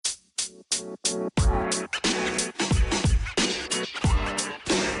Hello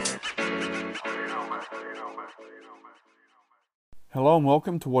and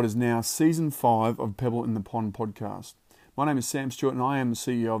welcome to what is now Season 5 of Pebble in the Pond podcast. My name is Sam Stewart and I am the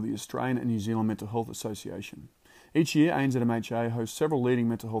CEO of the Australian and New Zealand Mental Health Association. Each year, ANZMHA hosts several leading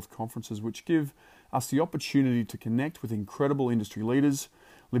mental health conferences which give us the opportunity to connect with incredible industry leaders,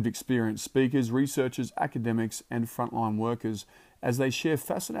 lived experience speakers, researchers, academics and frontline workers as they share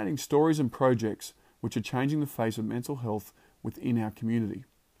fascinating stories and projects which are changing the face of mental health within our community.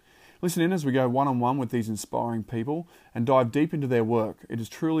 Listen in as we go one-on-one with these inspiring people and dive deep into their work. It is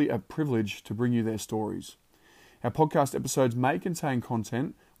truly a privilege to bring you their stories. Our podcast episodes may contain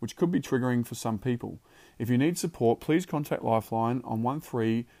content which could be triggering for some people. If you need support, please contact Lifeline on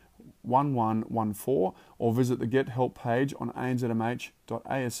 131114 or visit the Get Help page on anzmh.asn.au.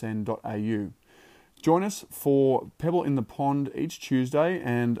 Join us for Pebble in the Pond each Tuesday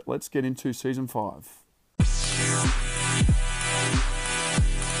and let's get into Season 5.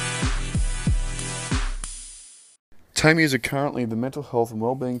 Tammy is currently the Mental Health and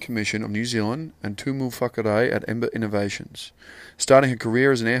Wellbeing Commission of New Zealand and Tumu Whakarai at Ember Innovations. Starting her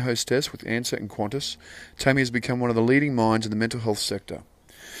career as an air hostess with Ansett and Qantas, Tammy has become one of the leading minds in the mental health sector.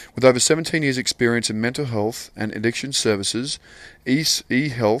 With over 17 years' experience in mental health and addiction services,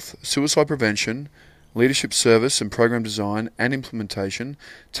 e-health, suicide prevention, leadership service and program design and implementation,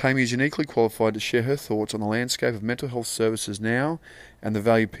 Tammy is uniquely qualified to share her thoughts on the landscape of mental health services now and the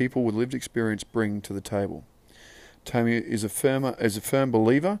value people with lived experience bring to the table. Tammy is a firm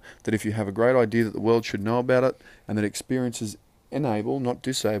believer that if you have a great idea that the world should know about it and that experiences enable, not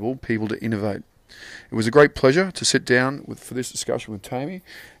disable, people to innovate. It was a great pleasure to sit down for this discussion with Tammy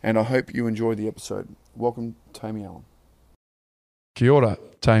and I hope you enjoy the episode. Welcome, Tammy Allen. Kia ora,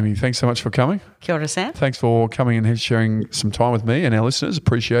 Tammy. Thanks so much for coming. Kia ora, Sam. Thanks for coming and sharing some time with me and our listeners.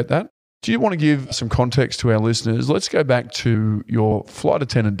 Appreciate that. Do you want to give some context to our listeners? Let's go back to your flight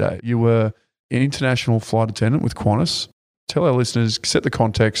attendant day. You were an international flight attendant with Qantas. Tell our listeners, set the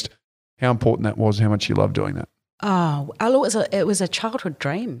context, how important that was, how much you loved doing that. Oh, it was a childhood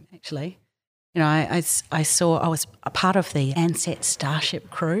dream, actually. You know, I was a part of the Ansett Starship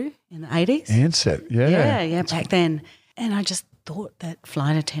crew in the 80s. Ansett, yeah. Yeah, back then. And I just thought that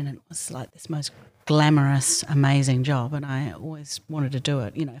flight attendant was like this most glamorous, amazing job, and I always wanted to do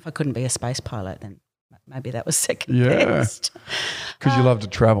it. You know, if I couldn't be a space pilot, then maybe that was second best. Because you love to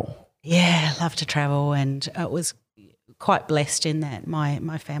travel. Yeah, I love to travel, and it was quite blessed in that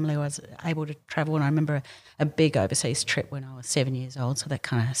my family was able to travel, and I remember a big overseas trip when I was 7 years old, so that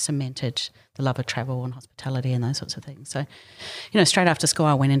kind of cemented the love of travel and hospitality and those sorts of things. So, you know, straight after school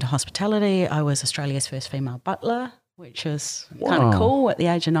I went into hospitality. I was Australia's first female butler, which was kind of cool at the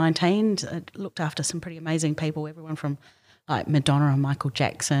age of 19. I looked after some pretty amazing people, everyone from like Madonna and Michael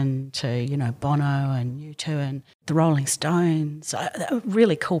Jackson to, you know, Bono and U2 and the Rolling Stones. They were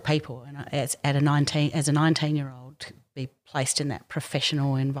really cool people. And as a 19-year-old, to be placed in that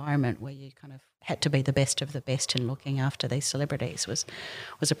professional environment where you kind of had to be the best of the best in looking after these celebrities was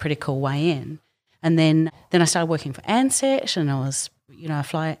a pretty cool way in. And then I started working for Ansett, and I was, you know,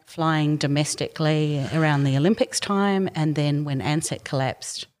 flying domestically around the Olympics time. And then when Ansett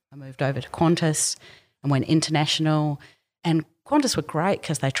collapsed, I moved over to Qantas and went international. And Qantas were great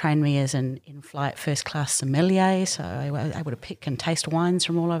because they trained me as an in-flight first-class sommelier, so I was able to pick and taste wines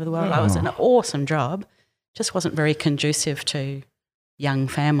from all over the world. It was an awesome job, just wasn't very conducive to young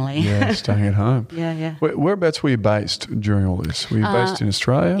family. Yeah, staying at home. Yeah. Whereabouts were you based during all this? Were you based in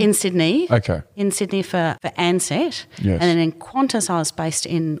Australia? In Sydney. Okay. In Sydney for Ansett. Yes. And then in Qantas I was based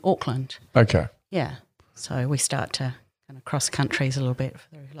in Auckland. Okay. Yeah. So we start to kind of cross countries a little bit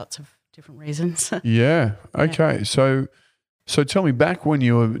for lots of different reasons. Yeah. Okay. Yeah. So tell me, back when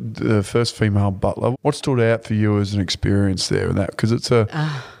you were the first female butler, what stood out for you as an experience there and that? Because it's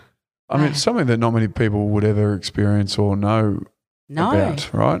it's something that not many people would ever experience or know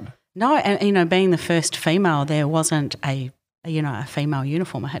about, right? No, and, you know, being the first female, there wasn't a female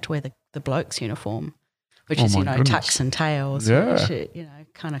uniform. I had to wear the bloke's uniform, which is, you know, goodness. Tucks and tails. Yeah. Which, you know,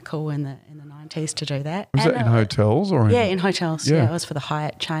 kind of cool in the 90s to do that. Was that in hotels or? In hotels. Yeah, it was for the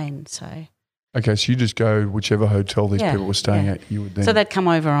Hyatt chain, so. Okay, so you just go whichever hotel these people were staying at, you would then... So they'd come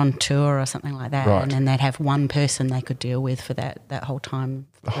over on tour or something like that, right. And then they'd have one person they could deal with for that whole time.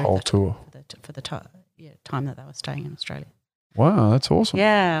 The whole tour. For the time that they were staying in Australia. Wow, that's awesome.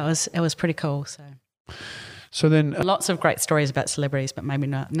 Yeah, it was pretty cool. So then, Lots of great stories about celebrities, but maybe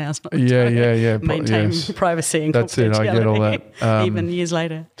not. Now's not the yeah, time yeah. to maintain Yes. privacy and That's it. I get all that. even years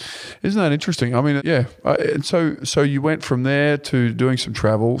later. Isn't that interesting? I mean, yeah. And so you went from there to doing some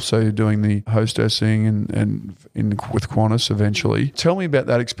travel. So you're doing the hostessing with Qantas eventually. Tell me about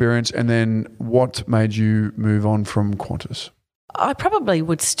that experience, and then what made you move on from Qantas? I probably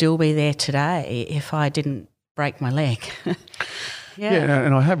would still be there today if I didn't break my leg. Yeah,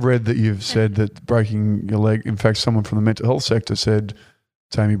 and I have read that you've said that breaking your leg, in fact, someone from the mental health sector said,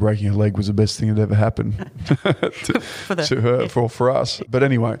 Tammy, breaking her leg was the best thing that ever happened for us. But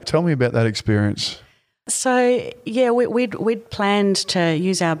anyway, tell me about that experience. So, yeah, we'd planned to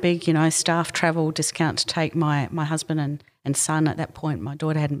use our big, staff travel discount to take my husband and son. At that point, my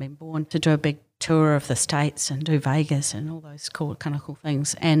daughter hadn't been born, to do a big tour of the States and do Vegas and all those cool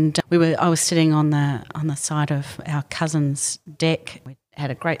things. And I was sitting on the side of our cousin's deck. We had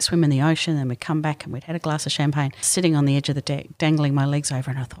a great swim in the ocean, and we'd come back and we'd had a glass of champagne, sitting on the edge of the deck, dangling my legs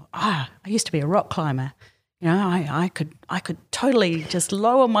over. And I thought, I used to be a rock climber. I could totally just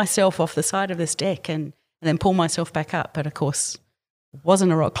lower myself off the side of this deck and then pull myself back up. But of course,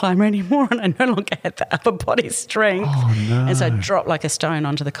 wasn't a rock climber anymore, and I no longer had the upper body strength. Oh, no. And so I dropped like a stone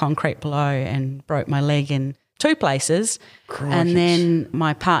onto the concrete below and broke my leg in 2 places. Crikey. And then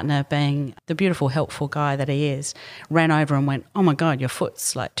my partner, being the beautiful, helpful guy that he is, ran over and went, "Oh my God, your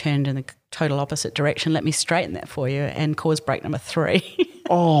foot's like turned in the total opposite direction. Let me straighten that for you," and caused break number 3.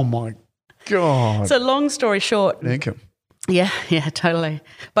 Oh my God. So long story short. Income. Yeah, totally.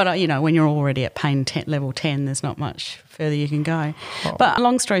 But, when you're already at pain level 10, there's not much further you can go. Oh. But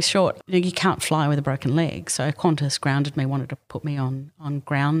long story short, you can't fly with a broken leg. So Qantas grounded me, wanted to put me on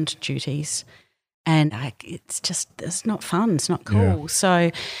ground duties. And it's not fun. It's not cool. Yeah.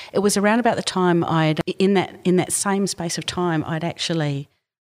 So it was around about the time in that same space of time, I'd actually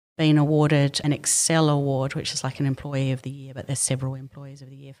been awarded an Excel Award, which is like an Employee of the Year, but there's several Employees of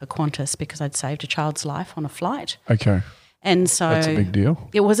the Year for Qantas, because I'd saved a child's life on a flight. Okay. And so that's a big deal.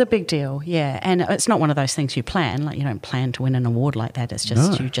 It was a big deal, yeah. And it's not one of those things you plan. Like, you don't plan to win an award like that. It's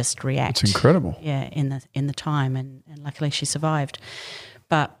just you just react. It's incredible. Yeah, in the time, and luckily she survived.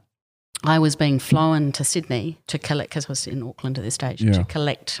 But I was being flown to Sydney to collect, because I was in Auckland at this stage, to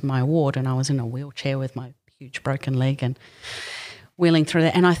collect my award, and I was in a wheelchair with my huge broken leg and wheeling through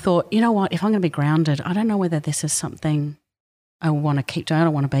that. And I thought, you know what, if I'm going to be grounded, I don't know whether this is something I want to keep doing. I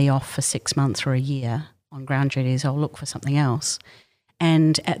don't want to be off for 6 months or a year on ground duties. I'll look for something else.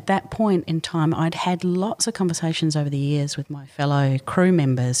 And at that point in time, I'd had lots of conversations over the years with my fellow crew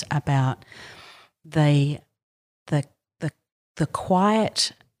members about the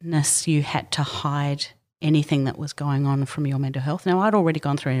quietness you had to hide anything that was going on from your mental health. Now, I'd already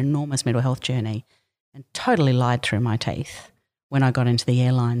gone through an enormous mental health journey and totally lied through my teeth when I got into the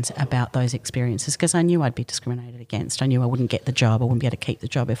airlines about those experiences, because I knew I'd be discriminated against. I knew I wouldn't get the job. I wouldn't be able to keep the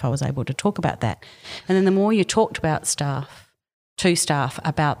job if I was able to talk about that. And then the more you talked about staff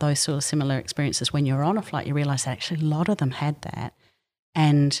about those sort of similar experiences when you're on a flight, you realise that actually a lot of them had that.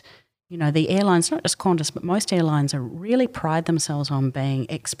 And, the airlines, not just Qantas, but most airlines really pride themselves on being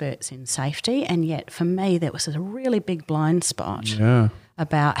experts in safety. And yet for me, that was a really big blind spot. Yeah.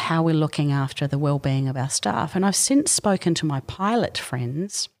 About how we're looking after the well-being of our staff. And I've since spoken to my pilot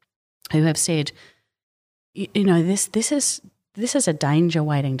friends who have said, this is a danger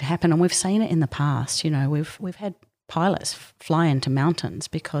waiting to happen, and we've seen it in the past. We've had pilots fly into mountains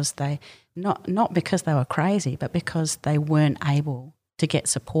because they not because they were crazy, but because they weren't able to get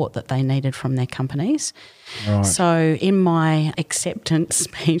support that they needed from their companies. Right. So in my acceptance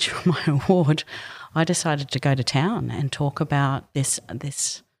speech for my award, I decided to go to town and talk about this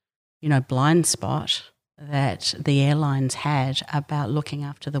blind spot that the airlines had about looking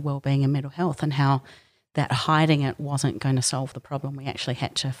after the well-being and mental health, and how that hiding it wasn't going to solve the problem. We actually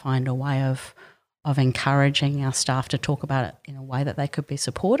had to find a way of encouraging our staff to talk about it in a way that they could be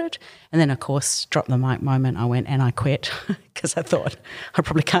supported. And then, of course, drop the mic moment, I went and I quit, because I thought I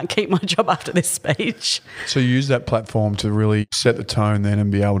probably can't keep my job after this speech. So you use that platform to really set the tone then and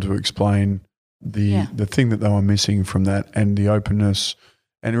be able to explain the thing that they were missing from that, and the openness,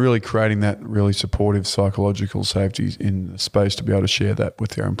 and really creating that really supportive psychological safety in the space to be able to share that with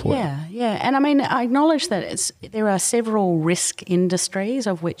their employer. Yeah. And I mean, I acknowledge that there are several risk industries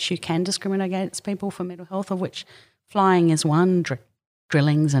of which you can discriminate against people for mental health, of which flying is one,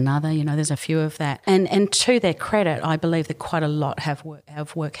 drilling's another. There's a few of that. And to their credit, I believe that quite a lot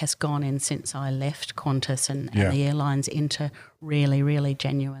of work has gone in since I left Qantas and the airlines into really, really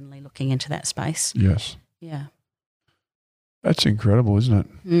genuinely looking into that space. Yes. Yeah. That's incredible, isn't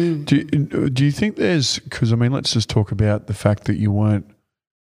it? Mm. Do you think there's – because, I mean, let's just talk about the fact that you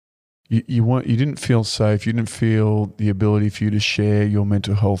You didn't feel safe. You didn't feel the ability for you to share your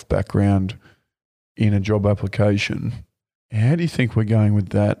mental health background in a job application. How do you think we're going with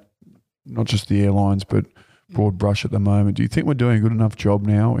that? Not just the airlines, but broad brush at the moment. Do you think we're doing a good enough job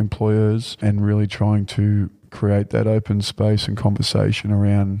now, employers, and really trying to create that open space and conversation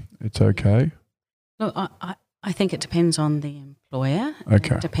around it's okay? Look, I think it depends on the employer.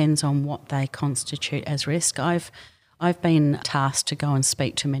 Okay. It depends on what they constitute as risk. I've been tasked to go and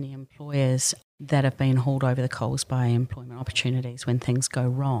speak to many employers that have been hauled over the coals by employment opportunities when things go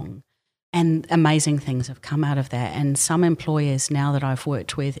wrong. And amazing things have come out of that. And some employers now that I've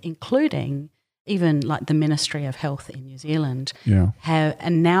worked with, including even like the Ministry of Health in New Zealand, have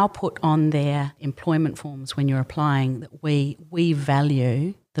and now put on their employment forms when you're applying that we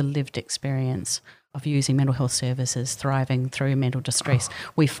value the lived experience of using mental health services, thriving through mental distress.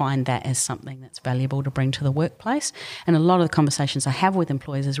 We find that as something that's valuable to bring to the workplace. And a lot of the conversations I have with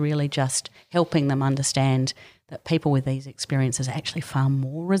employers is really just helping them understand that people with these experiences are actually far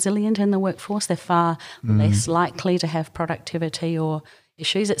more resilient in the workforce. They're far less likely to have productivity or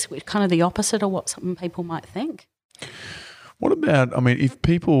issues. It's kind of the opposite of what some people might think. What about, I mean, if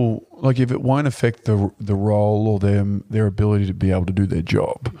people, like if it won't affect the role or their ability to be able to do their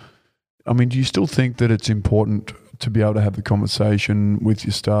job, I mean, do you still think that it's important to be able to have the conversation with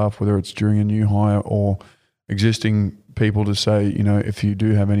your staff, whether it's during a new hire or existing people, to say, you know, if you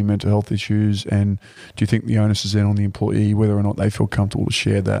do have any mental health issues, and do you think the onus is then on the employee, whether or not they feel comfortable to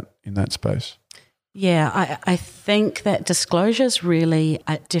share that in that space? Yeah, I think that disclosure is really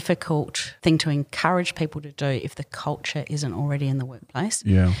a difficult thing to encourage people to do if the culture isn't already in the workplace.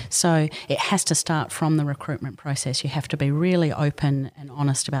 Yeah. So it has to start from the recruitment process. You have to be really open and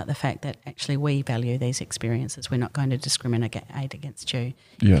honest about the fact that actually we value these experiences. We're not going to discriminate against you.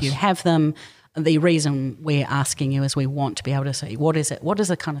 Yes. If you have them, the reason we're asking you is we want to be able to say, what is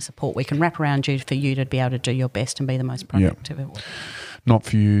the kind of support we can wrap around you for you to be able to do your best and be the most productive at work. Not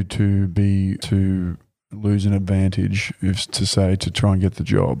for you to lose an advantage, to try and get the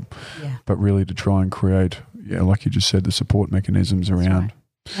job, but really to try and create, like you just said, the support mechanisms around. Right.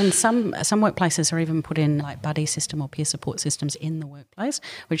 And some workplaces are even put in like buddy system or peer support systems in the workplace,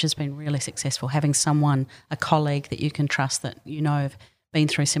 which has been really successful. Having someone, a colleague that you can trust that you know have been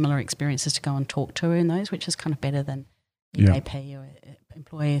through similar experiences to go and talk to in those, which is kind of better than EAP or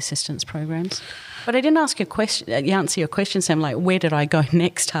employee assistance programs. But I didn't ask you a question. You answer your question, Sam. Like, where did I go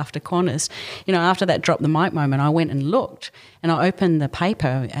next after Qantas? You know, after that drop the mic moment, I went and looked, and I opened the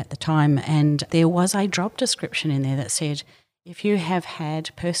paper at the time, and there was a job description in there that said, if you have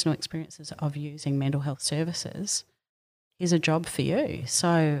had personal experiences of using mental health services, here's a job for you.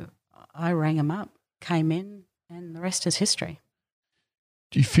 So I rang them up, came in, and the rest is history.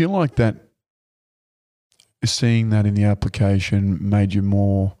 Do you feel like that, seeing that in the application, made you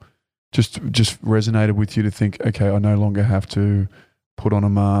more, just resonated with you to think, okay, I no longer have to put on a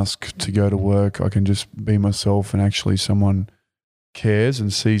mask to go to work. I can just be myself, and actually someone cares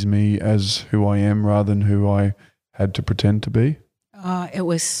and sees me as who I am rather than who I had to pretend to be? It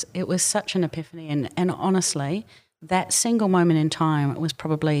was such an epiphany, and honestly, that single moment in time was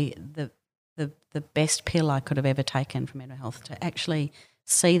probably the best pill I could have ever taken for mental health, to actually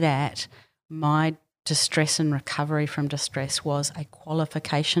see that my distress and recovery from distress was a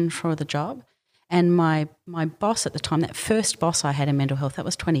qualification for the job. And my boss at the time, that first boss I had in mental health, that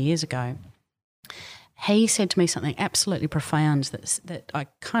was 20 years ago, he said to me something absolutely profound that I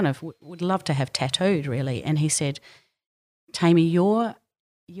kind of would love to have tattooed, really. And he said, Tammy, your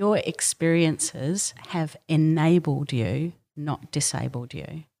experiences have enabled you, not disabled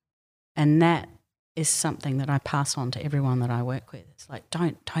you. And that is something that I pass on to everyone that I work with. It's like,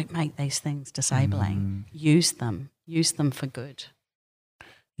 don't make these things disabling. Use them for good.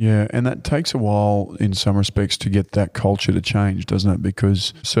 Yeah, and that takes a while in some respects to get that culture to change, doesn't it?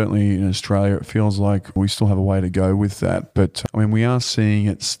 Because certainly in Australia it feels like we still have a way to go with that. But I mean, we are seeing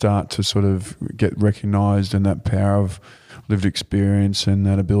it start to sort of get recognised, and that power of lived experience and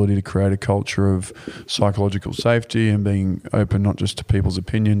that ability to create a culture of psychological safety and being open not just to people's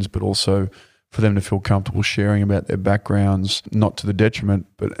opinions, but also for them to feel comfortable sharing about their backgrounds, not to the detriment,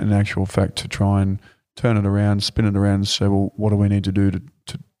 but in actual fact to try and turn it around, spin it around and say, well, what do we need to do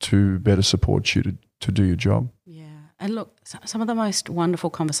to better support you to do your job? Yeah. And look, some of the most wonderful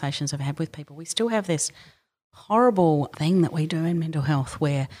conversations I've had with people, we still have this horrible thing that we do in mental health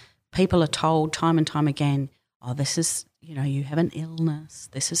where people are told time and time again, oh, this is, you have an illness.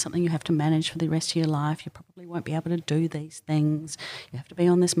 This is something you have to manage for the rest of your life. You probably won't be able to do these things. You have to be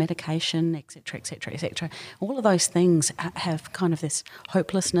on this medication, et cetera, et cetera, et cetera. All of those things have kind of this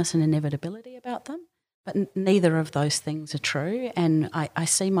hopelessness and inevitability about them. But neither of those things are true. And I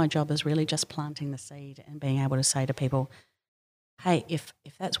see my job as really just planting the seed and being able to say to people, hey, if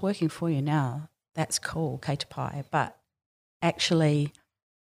that's working for you now, that's cool, kei pai. But actually,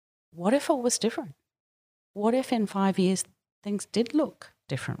 what if it was different? What if in 5 years things did look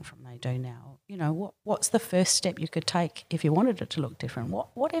different from they do now? You know, what's the first step you could take if you wanted it to look different?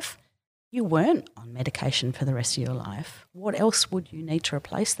 What if you weren't on medication for the rest of your life? What else would you need to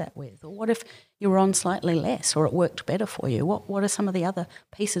replace that with? Or what if you were on slightly less or it worked better for you? What are some of the other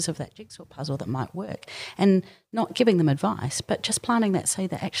pieces of that jigsaw puzzle that might work? And not giving them advice, but just planting that seed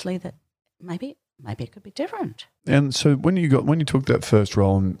that actually that maybe it could be different. And so when you took that first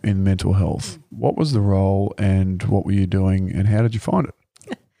role in mental health, what was the role and what were you doing and how did you find it?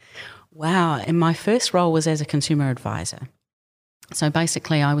 Wow. And my first role was as a consumer advisor. So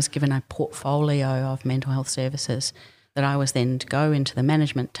basically I was given a portfolio of mental health services that I was then to go into the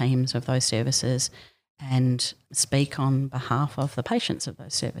management teams of those services and speak on behalf of the patients of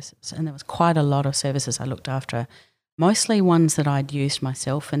those services. And there was quite a lot of services I looked after, mostly ones that I'd used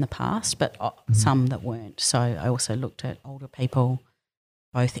myself in the past, but some that weren't. So I also looked at older people,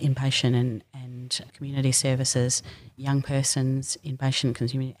 both inpatient and community services, young persons, inpatient,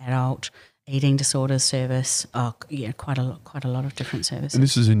 consumer, adult, eating disorders service, quite a lot of different services. And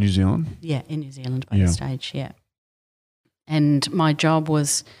this is in New Zealand? Yeah, in New Zealand by this stage, yeah. And my job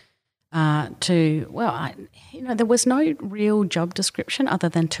was there was no real job description other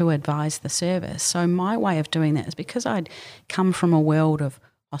than to advise the service. So my way of doing that is because I'd come from a world of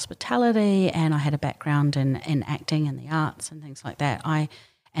hospitality and I had a background in acting and the arts and things like that,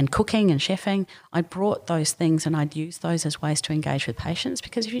 and cooking and chefing, I brought those things and I'd use those as ways to engage with patients,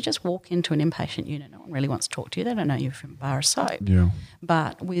 because if you just walk into an inpatient unit, no one really wants to talk to you. They don't know you from a bar of soap. Yeah.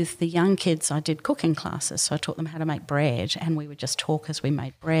 But with the young kids, I did cooking classes. So I taught them how to make bread and we would just talk as we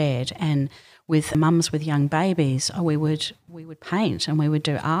made bread. And with mums with young babies, we would paint and we would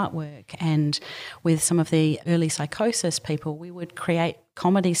do artwork. And with some of the early psychosis people, we would create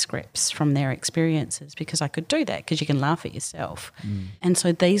comedy scripts from their experiences, because I could do that because you can laugh at yourself. And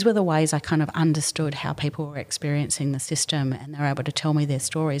so these were the ways I kind of understood how people were experiencing the system, and they were able to tell me their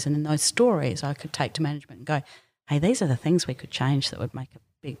stories. And in those stories I could take to management and go, hey, these are the things we could change that would make a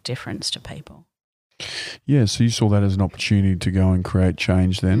big difference to people. Yeah, so you saw that as an opportunity to go and create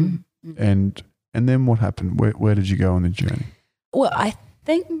change then. And then what happened? Where did you go on the journey? Well, I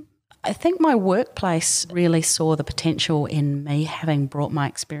think my workplace really saw the potential in me having brought my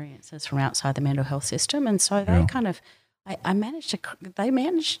experiences from outside the mental health system, and so they they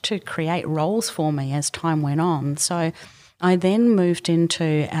managed to create roles for me as time went on. So I then moved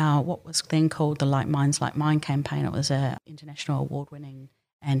into what was then called the Like Minds Like Mine campaign. It was an international award-winning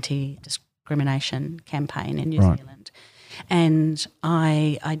anti-discrimination campaign in New Zealand, and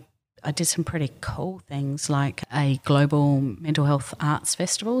I did some pretty cool things like a global mental health arts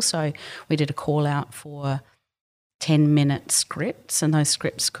festival. So we did a call out for 10-minute scripts, and those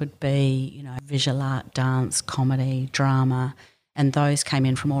scripts could be, visual art, dance, comedy, drama, and those came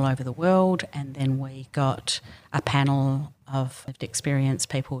in from all over the world. And then we got a panel of lived experience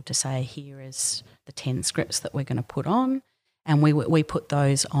people to say, here is the 10 scripts that we're going to put on. And we put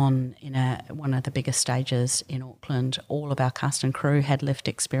those on in one of the biggest stages in Auckland. All of our cast and crew had lived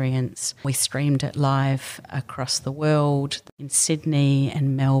experience. We streamed it live across the world in Sydney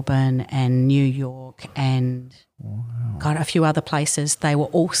and Melbourne and New York and a few other places. They were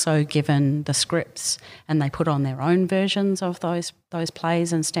also given the scripts and they put on their own versions of those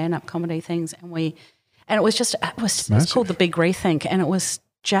plays and stand-up comedy things. And it was called The Big Rethink, and it was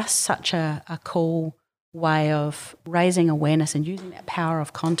just such a cool way of raising awareness and using that power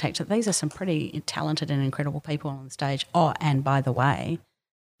of contact. These are some pretty talented and incredible people on stage. Oh, and by the way,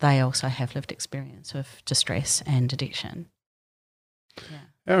 they also have lived experience of distress and addiction. Yeah.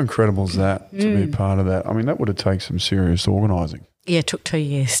 How incredible is that to be part of that? I mean, that would have taken some serious organising. Yeah, it took 2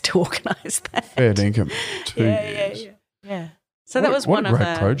 years to organise that. Fair dinkum. 2 years. Yeah. So that was one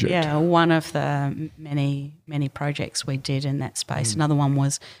of the many projects we did in that space. Another one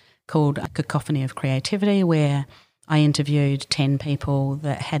was called A Cacophony of Creativity, where I interviewed 10 people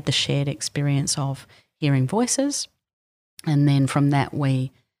that had the shared experience of hearing voices. And then from that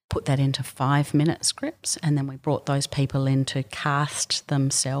we put that into 5-minute scripts, and then we brought those people in to cast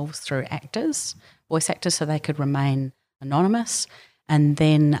themselves through voice actors, so they could remain anonymous. And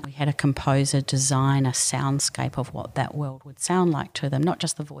then we had a composer design a soundscape of what that world would sound like to them, not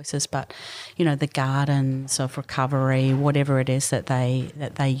just the voices, but, the gardens of recovery, whatever it is that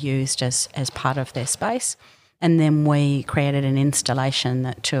they used as part of their space. And then we created an installation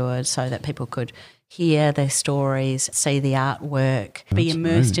that toured so that people could hear their stories, see the artwork, be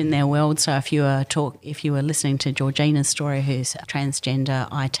immersed in their world. So if you were listening to Georgina's story, who's a transgender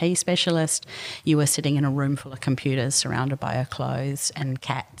IT specialist, you were sitting in a room full of computers surrounded by her clothes and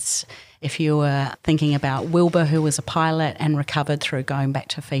cats. If you were thinking about Wilbur, who was a pilot and recovered through going back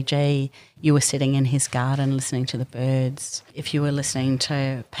to Fiji, you were sitting in his garden listening to the birds. If you were listening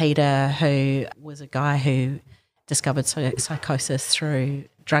to Peter, who was a guy who discovered psychosis through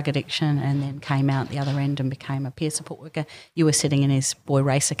drug addiction and then came out the other end and became a peer support worker, you were sitting in his boy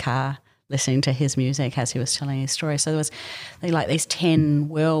racer car listening to his music as he was telling his story. So there was like these 10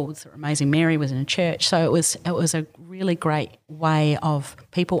 worlds that were amazing. Mary was in a church. So it was a really great way of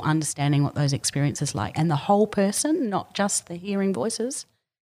people understanding what those experiences like, and the whole person, not just the hearing voices,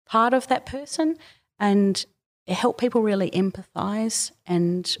 part of that person, and it helped people really empathise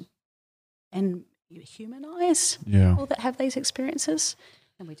and humanise people that have these experiences.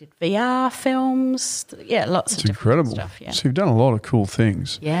 And we did VR films, lots of different incredible stuff. Yeah. So you've done a lot of cool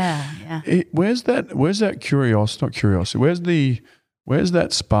things. Yeah. Where's that curiosity? Not curiosity. Where's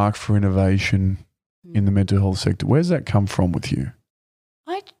that spark for innovation in the mental health sector? Where's that come from with you?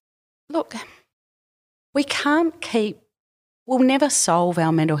 Look, we'll never solve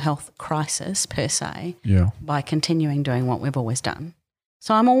our mental health crisis per se by continuing doing what we've always done.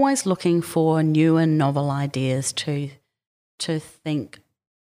 So I'm always looking for new and novel ideas to think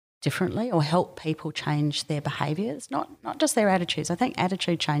differently or help people change their behaviours, not just their attitudes. I think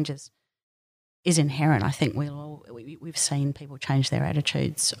attitude changes is inherent. I think we've seen people change their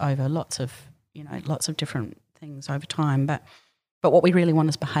attitudes over lots of different things over time, but what we really want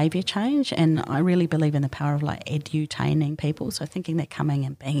is behaviour change, and I really believe in the power of like edutaining people, so thinking they're coming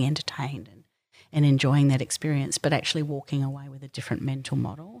and being entertained and enjoying that experience, but actually walking away with a different mental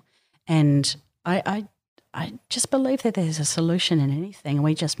model. And I just believe that there's a solution in anything, and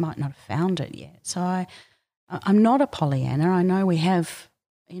we just might not have found it yet. So I'm not a Pollyanna. I know we have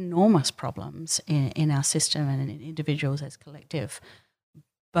enormous problems in our system and in individuals as collective,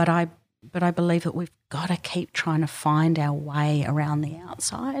 but I believe that we've got to keep trying to find our way around the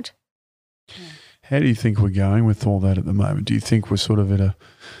outside. Yeah. How do you think we're going with all that at the moment? Do you think we're sort of at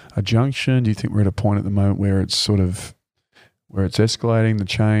a junction? Do you think we're at a point at the moment where it's escalating, the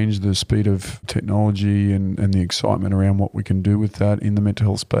change, the speed of technology and the excitement around what we can do with that in the mental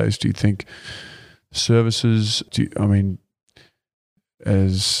health space? Do you think services,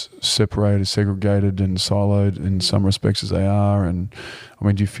 as separated, segregated and siloed in some respects as they are, and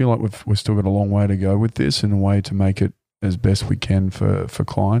do you feel like we've still got a long way to go with this in a way to make it as best we can for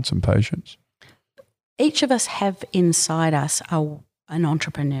clients and patients? Each of us have inside us an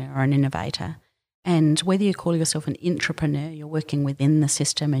entrepreneur or an innovator. And whether you call yourself an intrapreneur, you're working within the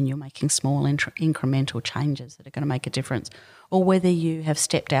system and you're making small incremental changes that are going to make a difference, or whether you have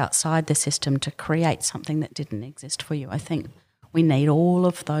stepped outside the system to create something that didn't exist for you. I think we need all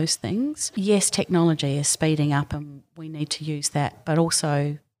of those things. Yes, technology is speeding up and we need to use that, but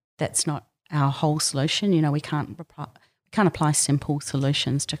also that's not our whole solution. We can't apply simple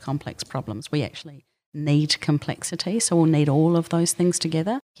solutions to complex problems. We actually need complexity, so we'll need all of those things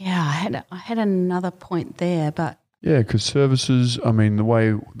together. Yeah, I had another point there, but yeah, because services, the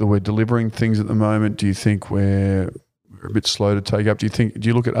way that we're delivering things at the moment, do you think we're a bit slow to take up? Do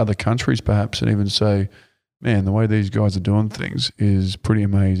you look at other countries perhaps and even say, man, the way these guys are doing things is pretty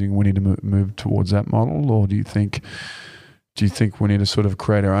amazing, we need to move towards that model? Or do you think we need to sort of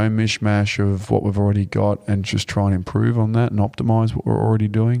create our own mishmash of what we've already got and just try and improve on that and optimise what we're already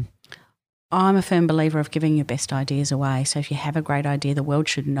doing? I'm a firm believer of giving your best ideas away. So if you have a great idea, the world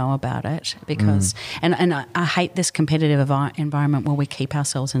should know about it because and I hate this competitive environment where we keep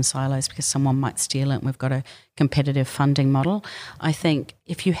ourselves in silos because someone might steal it and we've got a competitive funding model. I think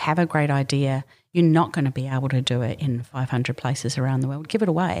if you have a great idea, you're not going to be able to do it in 500 places around the world. Give it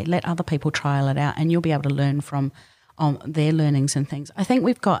away. Let other people trial it out and you'll be able to learn from their learnings and things. I think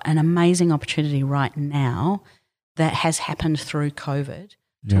we've got an amazing opportunity right now that has happened through COVID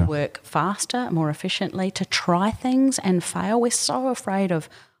to work faster, more efficiently, to try things and fail. We're so afraid of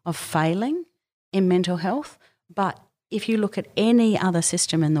failing in mental health, but if you look at any other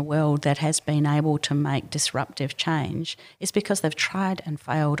system in the world that has been able to make disruptive change, it's because they've tried and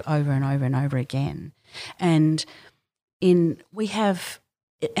failed over and over and over again. And it's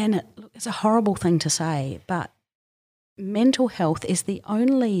a horrible thing to say, but mental health is the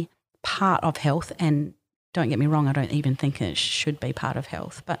only part of health, and don't get me wrong, I don't even think it should be part of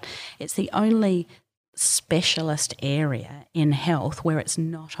health, but it's the only specialist area in health where it's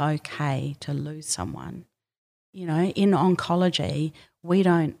not okay to lose someone. In oncology, we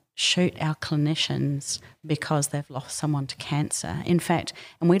don't shoot our clinicians because they've lost someone to cancer. In fact,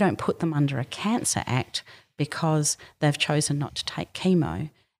 and we don't put them under a Cancer Act because they've chosen not to take chemo.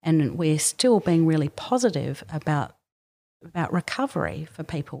 And we're still being really positive about recovery for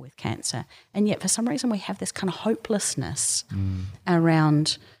people with cancer. And yet for some reason we have this kind of hopelessness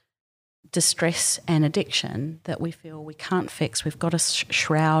around distress and addiction that we feel we can't fix. We've got to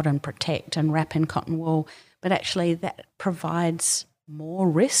shroud and protect and wrap in cotton wool, but actually that provides more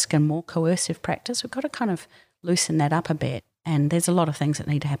risk and more coercive practice. We've got to kind of loosen that up a bit, and there's a lot of things that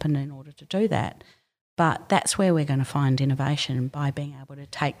need to happen in order to do that. But that's where we're going to find innovation, by being able to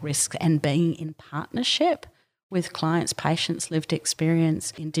take risks and being in partnership with clients, patients, lived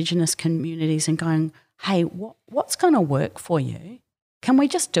experience, Indigenous communities, and going, hey, what's going to work for you? Can we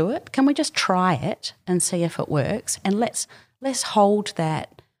just do it? Can we just try it and see if it works? And let's hold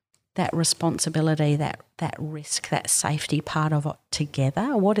that responsibility, that risk, that safety part of it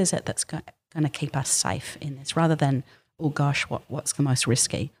together. What is it that's going to keep us safe in this, rather than, oh gosh, what's the most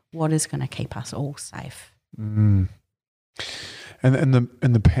risky? What is going to keep us all safe? And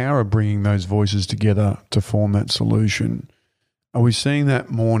the power of bringing those voices together to form that solution. Are we seeing that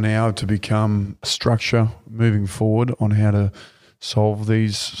more now to become a structure moving forward on how to solve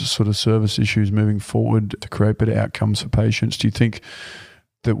these sort of service issues moving forward to create better outcomes for patients? Do you think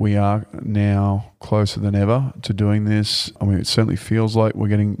that we are now closer than ever to doing this? I mean, it certainly feels like we're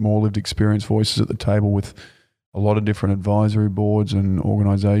getting more lived experience voices at the table with a lot of different advisory boards and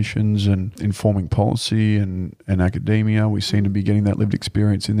organisations and informing policy and academia. We seem to be getting that lived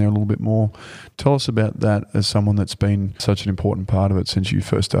experience in there a little bit more. Tell us about that as someone that's been such an important part of it since you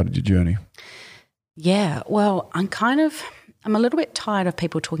first started your journey. Yeah, well, I'm a little bit tired of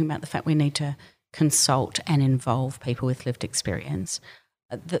people talking about the fact we need to consult and involve people with lived experience.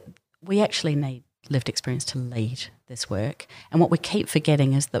 We actually need lived experience to lead this work. And what we keep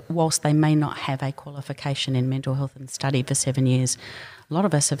forgetting is that whilst they may not have a qualification in mental health and studied for 7 years, a lot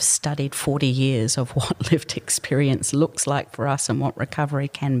of us have studied 40 years of what lived experience looks like for us and what recovery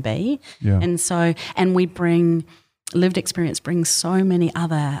can be. Yeah. And we bring lived experience brings so many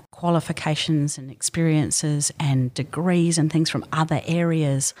other qualifications and experiences and degrees and things from other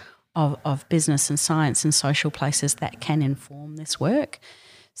areas of business and science and social places that can inform this work.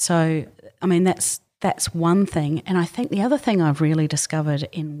 So, I mean, that's one thing. And I think the other thing I've really discovered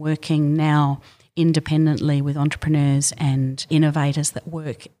in working now independently with entrepreneurs and innovators that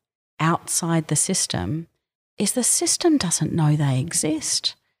work outside the system is the system doesn't know they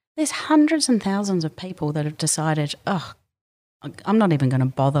exist. There's hundreds and thousands of people that have decided, I'm not even going to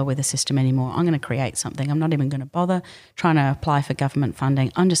bother with the system anymore. I'm going to create something. I'm not even going to bother trying to apply for government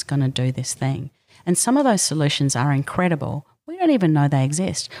funding. I'm just going to do this thing. And some of those solutions are incredible. We don't even know they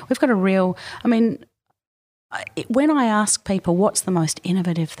exist. We've got when I ask people what's the most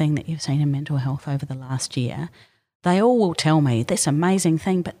innovative thing that you've seen in mental health over the last year, they all will tell me this amazing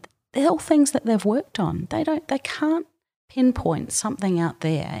thing, but they're all things that they've worked on. They can't pinpoint something out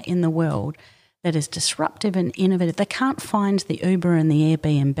there in the world that is disruptive and innovative. They can't find the Uber and the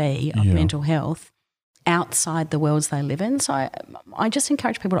Airbnb of mental health outside the worlds they live in. So I just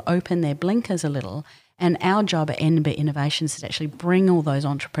encourage people to open their blinkers a little. And our job at Ember Innovations is to actually bring all those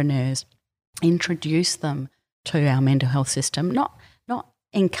entrepreneurs, introduce them to our mental health system, not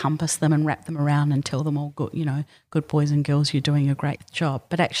encompass them and wrap them around and tell them all good boys and girls, you're doing a great job,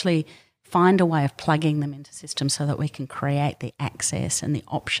 but actually find a way of plugging them into systems so that we can create the access and the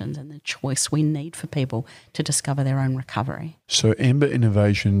options and the choice we need for people to discover their own recovery. So Ember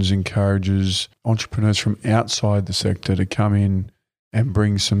Innovations encourages entrepreneurs from outside the sector to come in and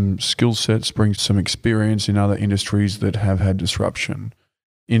bring some skill sets, bring some experience in other industries that have had disruption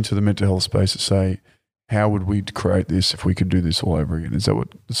into the mental health space to say, how would we create this if we could do this all over again? Is that what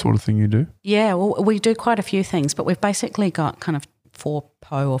the sort of thing you do? Yeah, well, we do quite a few things, but we've basically got kind of 4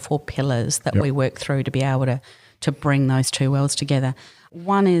 pillars that we work through to be able to bring those two worlds together.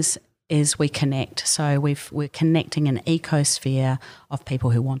 One is we connect. So we're connecting an ecosphere of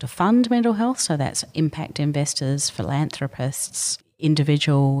people who want to fund mental health. So that's impact investors, philanthropists,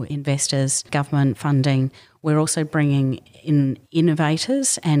 individual investors, government funding. We're also bringing in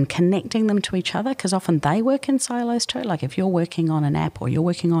innovators and connecting them to each other, because often they work in silos too. Like if you're working on an app or you're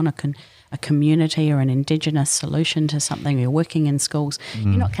working on a community or an Indigenous solution to something, or you're working in schools,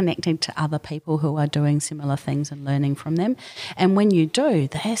 you're not connecting to other people who are doing similar things and learning from them. And when you do,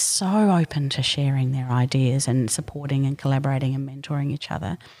 they're so open to sharing their ideas and supporting and collaborating and mentoring each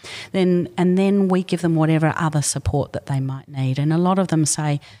other. Then we give them whatever other support that they might need. And a lot of them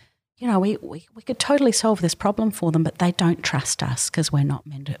say, we could totally solve this problem for them, but they don't trust us because we're not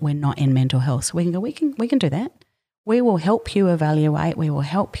in mental health. So we can do that. We will help you evaluate. We will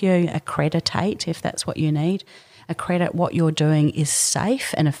help you accreditate if that's what you need. Accredit what you're doing is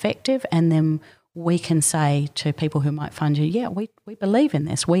safe and effective, and then we can say to people who might fund you, yeah, we believe in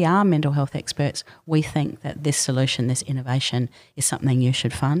this. We are mental health experts. We think that this solution, this innovation is something you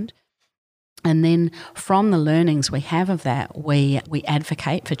should fund. And then from the learnings we have of that, we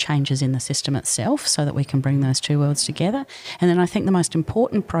advocate for changes in the system itself so that we can bring those two worlds together. And then I think the most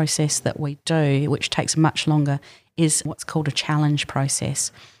important process that we do, which takes much longer, is what's called a challenge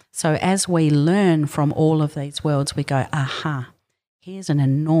process. So as we learn from all of these worlds, we go, aha, here's an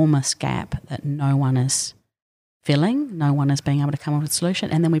enormous gap that no one is filling, no one is being able to come up with a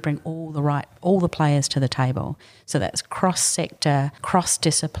solution, and then we bring all the players to the table. So that's cross-sector,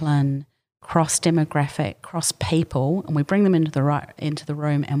 cross-discipline, cross-demographic, cross-people, and we bring them into the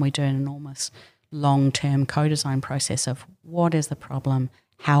room, and we do an enormous long-term co-design process of what is the problem,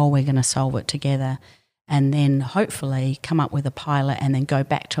 how are we going to solve it together, and then hopefully come up with a pilot and then go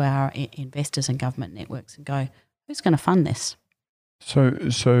back to our investors and government networks and go, who's going to fund this?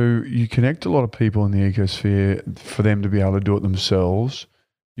 So you connect a lot of people in the ecosphere for them to be able to do it themselves.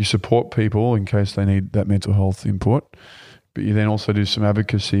 You support people in case they need that mental health input, but you then also do some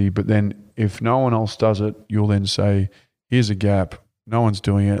advocacy. But then if no one else does it, you'll then say, here's a gap. No one's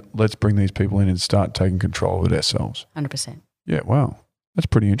doing it. Let's bring these people in and start taking control of it ourselves. 100%. Yeah, wow. That's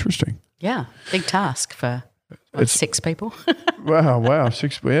pretty interesting. Yeah, big task for 6 people. Wow.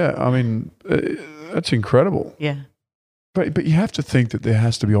 6, yeah. I mean, that's incredible. Yeah. But you have to think that there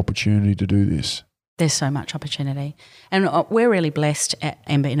has to be opportunity to do this. There's so much opportunity. And we're really blessed at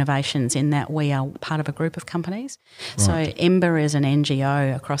Ember Innovations in that we are part of a group of companies. Right. So Ember is an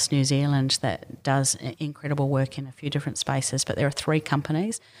NGO across New Zealand that does incredible work in a few different spaces, but there are 3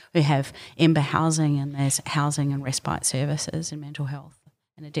 companies. We have Ember Housing, and there's housing and respite services in mental health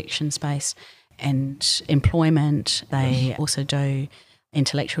and addiction space, and employment. They also do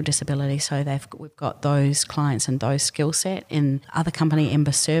intellectual disability, so we've got those clients and those skill set. In other company,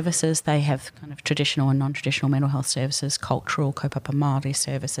 Ember Services, they have kind of traditional and non-traditional mental health services, cultural, kaupapa Māori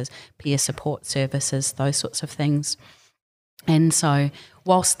services, peer support services, those sorts of things. And so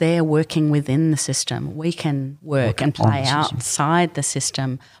whilst they're working within the system, we can work and play outside the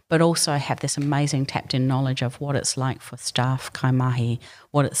system, but also have this amazing tapped-in knowledge of what it's like for staff kaimahi,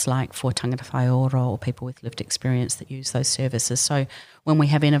 what it's like for tangata whaiora or people with lived experience that use those services. So when we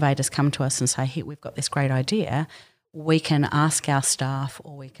have innovators come to us and say, hey, we've got this great idea, we can ask our staff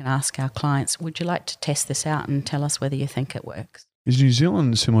or we can ask our clients, would you like to test this out and tell us whether you think it works? Is New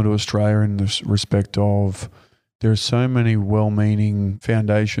Zealand similar to Australia in the respect of there are so many well-meaning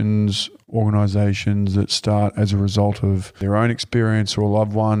foundations, organisations that start as a result of their own experience or a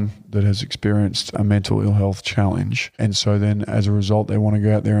loved one that has experienced a mental ill health challenge. And so then as a result, they want to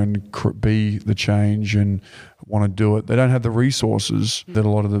go out there and be the change and want to do it. They don't have the resources that a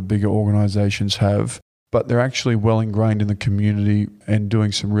lot of the bigger organisations have, but they're actually well ingrained in the community and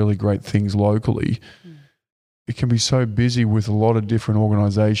doing some really great things locally. It can be so busy with a lot of different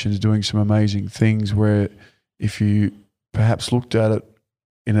organisations doing some amazing things where if you perhaps looked at it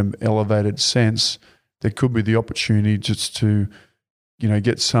in an elevated sense, there could be the opportunity just to,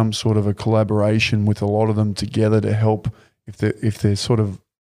 get some sort of a collaboration with a lot of them together to help if they're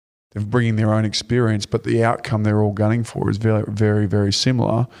bringing their own experience, but the outcome they're all gunning for is very, very, very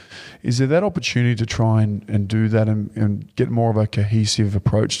similar. Is there that opportunity to try and do that and get more of a cohesive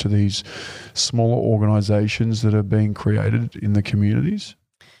approach to these smaller organisations that are being created in the communities?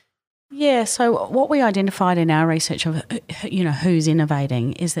 Yeah, so what we identified in our research of who's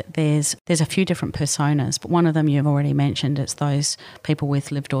innovating is that there's a few different personas, but one of them you've already mentioned. It's those people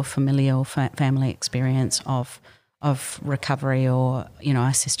with lived or familial family experience of recovery or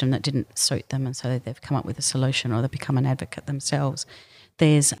a system that didn't suit them, and so they've come up with a solution or they've become an advocate themselves.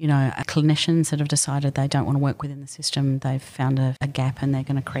 There's clinicians that have decided they don't want to work within the system. They've found a gap and they're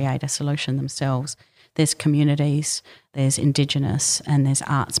going to create a solution themselves. There's communities, there's Indigenous, and there's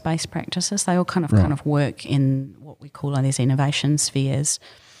arts-based practices. They all kind of work in what we call these innovation spheres,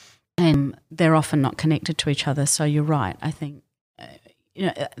 and they're often not connected to each other. So you're right. I think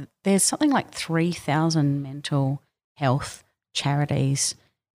there's something like 3,000 mental health charities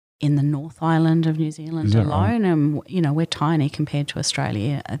in the North Island of New Zealand alone, right? And we're tiny compared to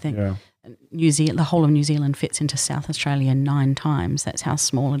Australia. I think New Zealand, the whole of New Zealand fits into South Australia 9 times. That's how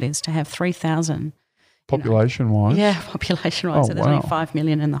small it is to have 3,000. Population-wise? Yeah, population-wise. So there's only 5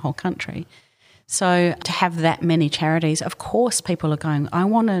 million in the whole country. So to have that many charities, of course people are going, I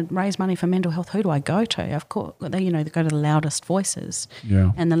want to raise money for mental health. Who do I go to? Of course, they go to the loudest voices.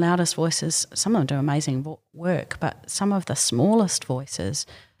 Yeah. And the loudest voices, some of them do amazing work, but some of the smallest voices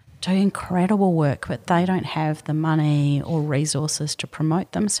do incredible work, but they don't have the money or resources to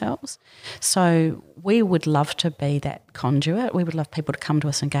promote themselves. So we would love to be that conduit. We would love people to come to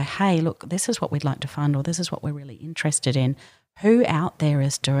us and go, hey, look, this is what we'd like to fund, or this is what we're really interested in. Who out there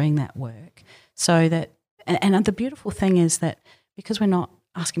is doing that work? So that, and the beautiful thing is that because we're not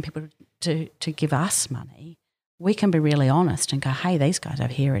asking people to give us money, we can be really honest and go, hey, these guys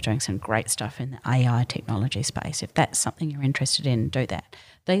over here are doing some great stuff in the AI technology space. If that's something you're interested in, do that.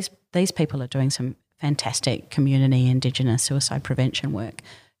 These people are doing some fantastic community Indigenous suicide prevention work.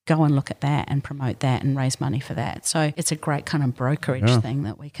 Go and look at that and promote that and raise money for that. So it's a great kind of brokerage thing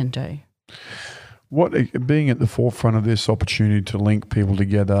that we can do. Being at the forefront of this opportunity to link people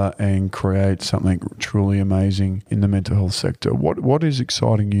together and create something truly amazing in the mental health sector, what is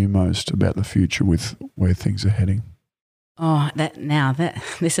exciting you most about the future with where things are heading?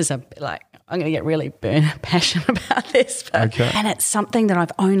 This is I'm going to get really passionate about this, and it's something that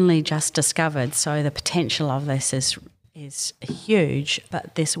I've only just discovered. So the potential of this is huge,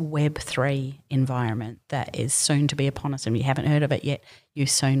 but this Web3 environment that is soon to be upon us, and you haven't heard of it yet, you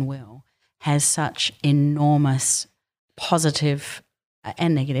soon will, has such enormous positive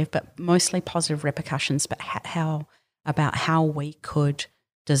and negative, but mostly positive repercussions, but how we could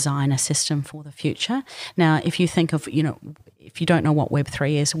design a system for the future. Now, if you think of, if you don't know what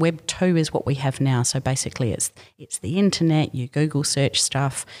Web3 is, Web2 is what we have now. So basically it's the internet, you Google search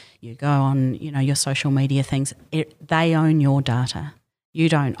stuff, you go on, your social media things. They own your data. You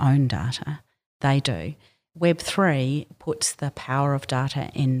don't own data. They do. Web3 puts the power of data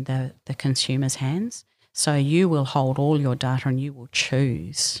in the consumer's hands. So you will hold all your data and you will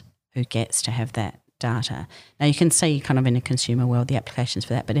choose who gets to have that data. Now you can see kind of in a consumer world the applications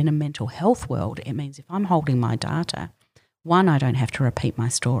for that, but in a mental health world, it means if I'm holding my data, one, I don't have to repeat my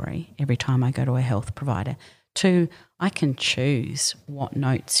story every time I go to a health provider. Two, I can choose what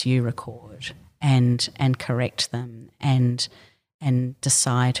notes you record and correct them and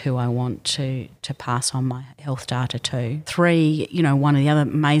decide who I want to pass on my health data to. Three, one of the other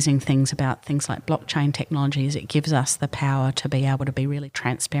amazing things about things like blockchain technology is it gives us the power to be able to be really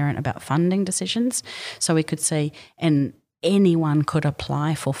transparent about funding decisions. So we could see, and anyone could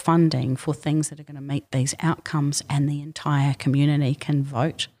apply for funding for things that are going to meet these outcomes, and the entire community can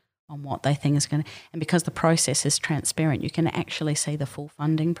vote on what they think is going to. And because the process is transparent, you can actually see the full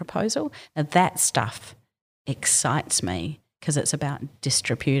funding proposal. Now that stuff excites me, because it's about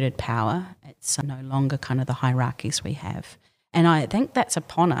distributed power. It's no longer kind of the hierarchies we have. And I think that's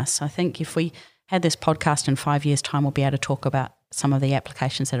upon us. I think if we had this podcast in 5 years' time, we'll be able to talk about some of the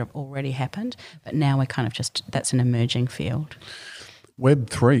applications that have already happened. But now we're kind of that's an emerging field.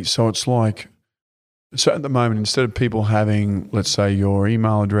 Web3, so at the moment, instead of people having, let's say, your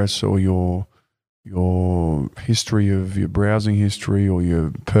email address or your history of your browsing history or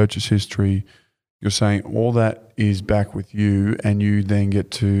your purchase history, you're saying all that is back with you, and you then get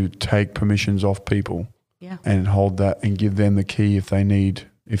to take permissions off people and hold that and give them the key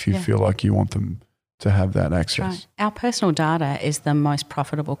if you feel like you want them to have that access. Right. Our personal data is the most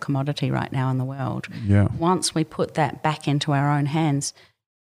profitable commodity right now in the world. Yeah. Once we put that back into our own hands,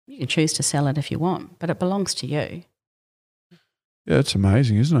 you can choose to sell it if you want, but it belongs to you. Yeah, it's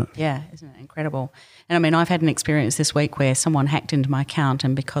amazing, isn't it? Yeah, isn't it incredible? And I mean, I've had an experience this week where someone hacked into my account,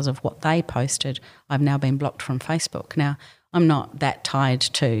 and because of what they posted, I've now been blocked from Facebook. Now, I'm not that tied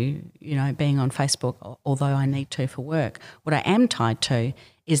to, being on Facebook, although I need to for work. What I am tied to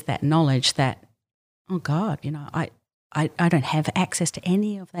is that knowledge that, oh God, I don't have access to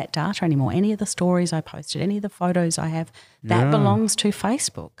any of that data anymore. Any of the stories I posted, any of the photos I have, that belongs to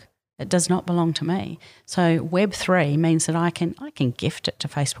Facebook. It does not belong to me. So Web3 means that I can gift it to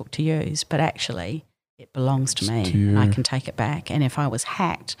Facebook to use, but actually it belongs to me and I can take it back. And if I was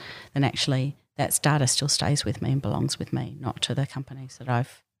hacked, then actually that data still stays with me and belongs with me, not to the companies that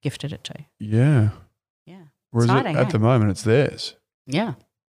I've gifted it to. Yeah. Yeah. Whereas at the moment it's theirs. Yeah.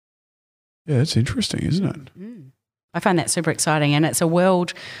 Yeah, it's interesting, isn't it? Mm. I find that super exciting, and it's a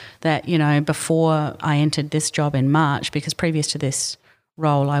world that, before I entered this job in March, because previous to this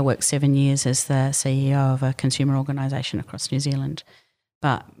role, I worked 7 years as the CEO of a consumer organisation across New Zealand.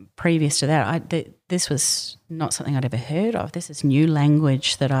 But previous to that, this was not something I'd ever heard of. This is new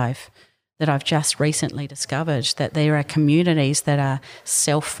language that I've just recently discovered, that there are communities that are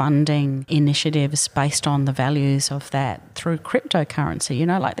self-funding initiatives based on the values of that through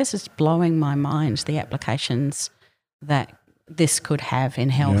cryptocurrency. This is blowing my mind, the applications that this could have in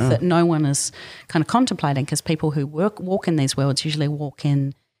health that no one is kind of contemplating, because people who walk in these worlds usually walk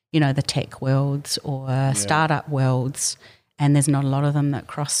in, the tech worlds or startup worlds, and there's not a lot of them that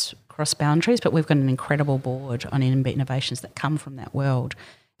cross boundaries, but we've got an incredible board on innovations that come from that world.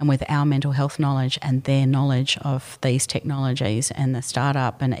 And with our mental health knowledge and their knowledge of these technologies and the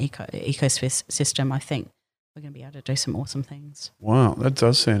startup and ecosystem, I think we're going to be able to do some awesome things. Wow, that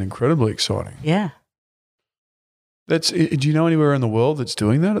does sound incredibly exciting. Yeah. Do you know anywhere in the world that's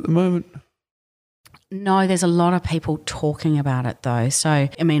doing that at the moment? No, there's a lot of people talking about it though. So,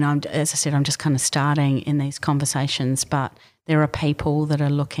 I mean, as I said, I'm just kind of starting in these conversations, but there are people that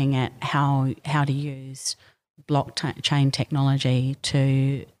are looking at how to use blockchain technology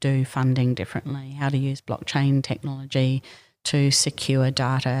to do funding differently, how to use blockchain technology to secure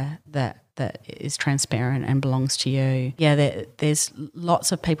data that is transparent and belongs to you. Yeah, there's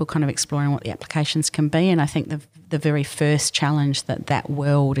lots of people kind of exploring what the applications can be, and I think the very first challenge that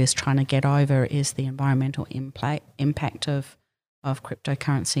world is trying to get over is the environmental impact of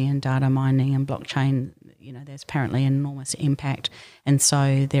cryptocurrency and data mining and blockchain. You know, there's apparently an enormous impact, and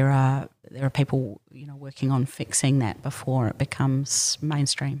so there are people, you know, working on fixing that before it becomes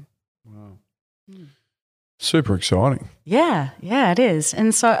mainstream. Wow. Super exciting. Yeah, it is.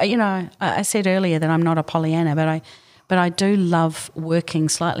 And so, you know, I said earlier that I'm not a Pollyanna, but I do love working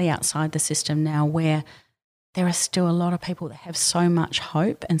slightly outside the system now, where there are still a lot of people that have so much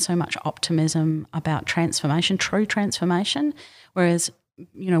hope and so much optimism about transformation, true transformation, whereas,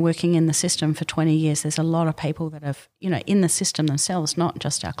 you know, working in the system for 20 years, there's a lot of people that have, you know, in the system themselves, not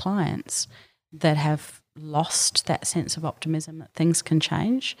just our clients, that have lost that sense of optimism that things can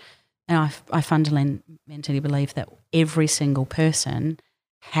change. And I fundamentally believe that every single person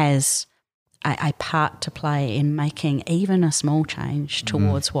has a part to play in making even a small change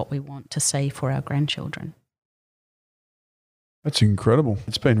towards what we want to see for our grandchildren. That's incredible.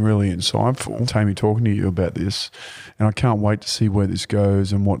 It's been really insightful, Tammy, talking to you about this, and I can't wait to see where this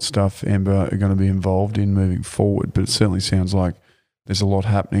goes and what stuff Amber are going to be involved in moving forward. But it certainly sounds like there's a lot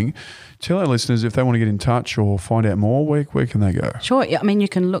happening. Tell our listeners, if they want to get in touch or find out more, where can they go? Sure. I mean, you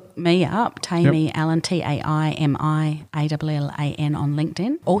can look me up, Taimi Allan, TAIMIALLAN on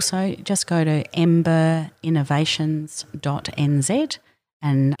LinkedIn. Also, just go to emberinnovations.nz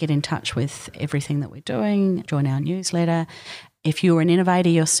and get in touch with everything that we're doing, join our newsletter. If you're an innovator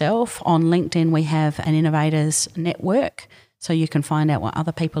yourself, on LinkedIn we have an innovators network, so you can find out what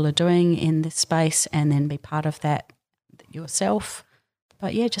other people are doing in this space and then be part of that yourself.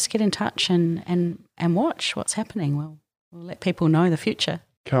 But yeah, just get in touch and watch what's happening. We'll let people know the future.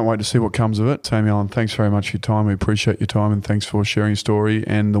 Can't wait to see what comes of it. Taimi Allan, thanks very much for your time. We appreciate your time, and thanks for sharing your story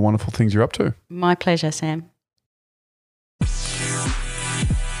and the wonderful things you're up to. My pleasure, Sam.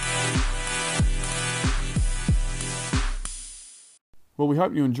 Well, we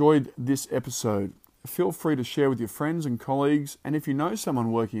hope you enjoyed this episode. Feel free to share with your friends and colleagues, and if you know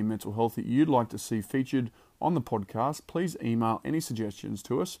someone working in mental health that you'd like to see featured on the podcast, please email any suggestions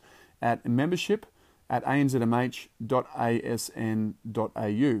to us at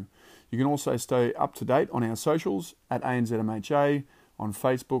membership@anzmh.asn.au. You can also stay up to date on our socials at ANZMHA on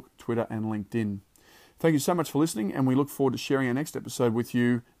Facebook, Twitter and LinkedIn. Thank you so much for listening, and we look forward to sharing our next episode with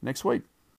you next week.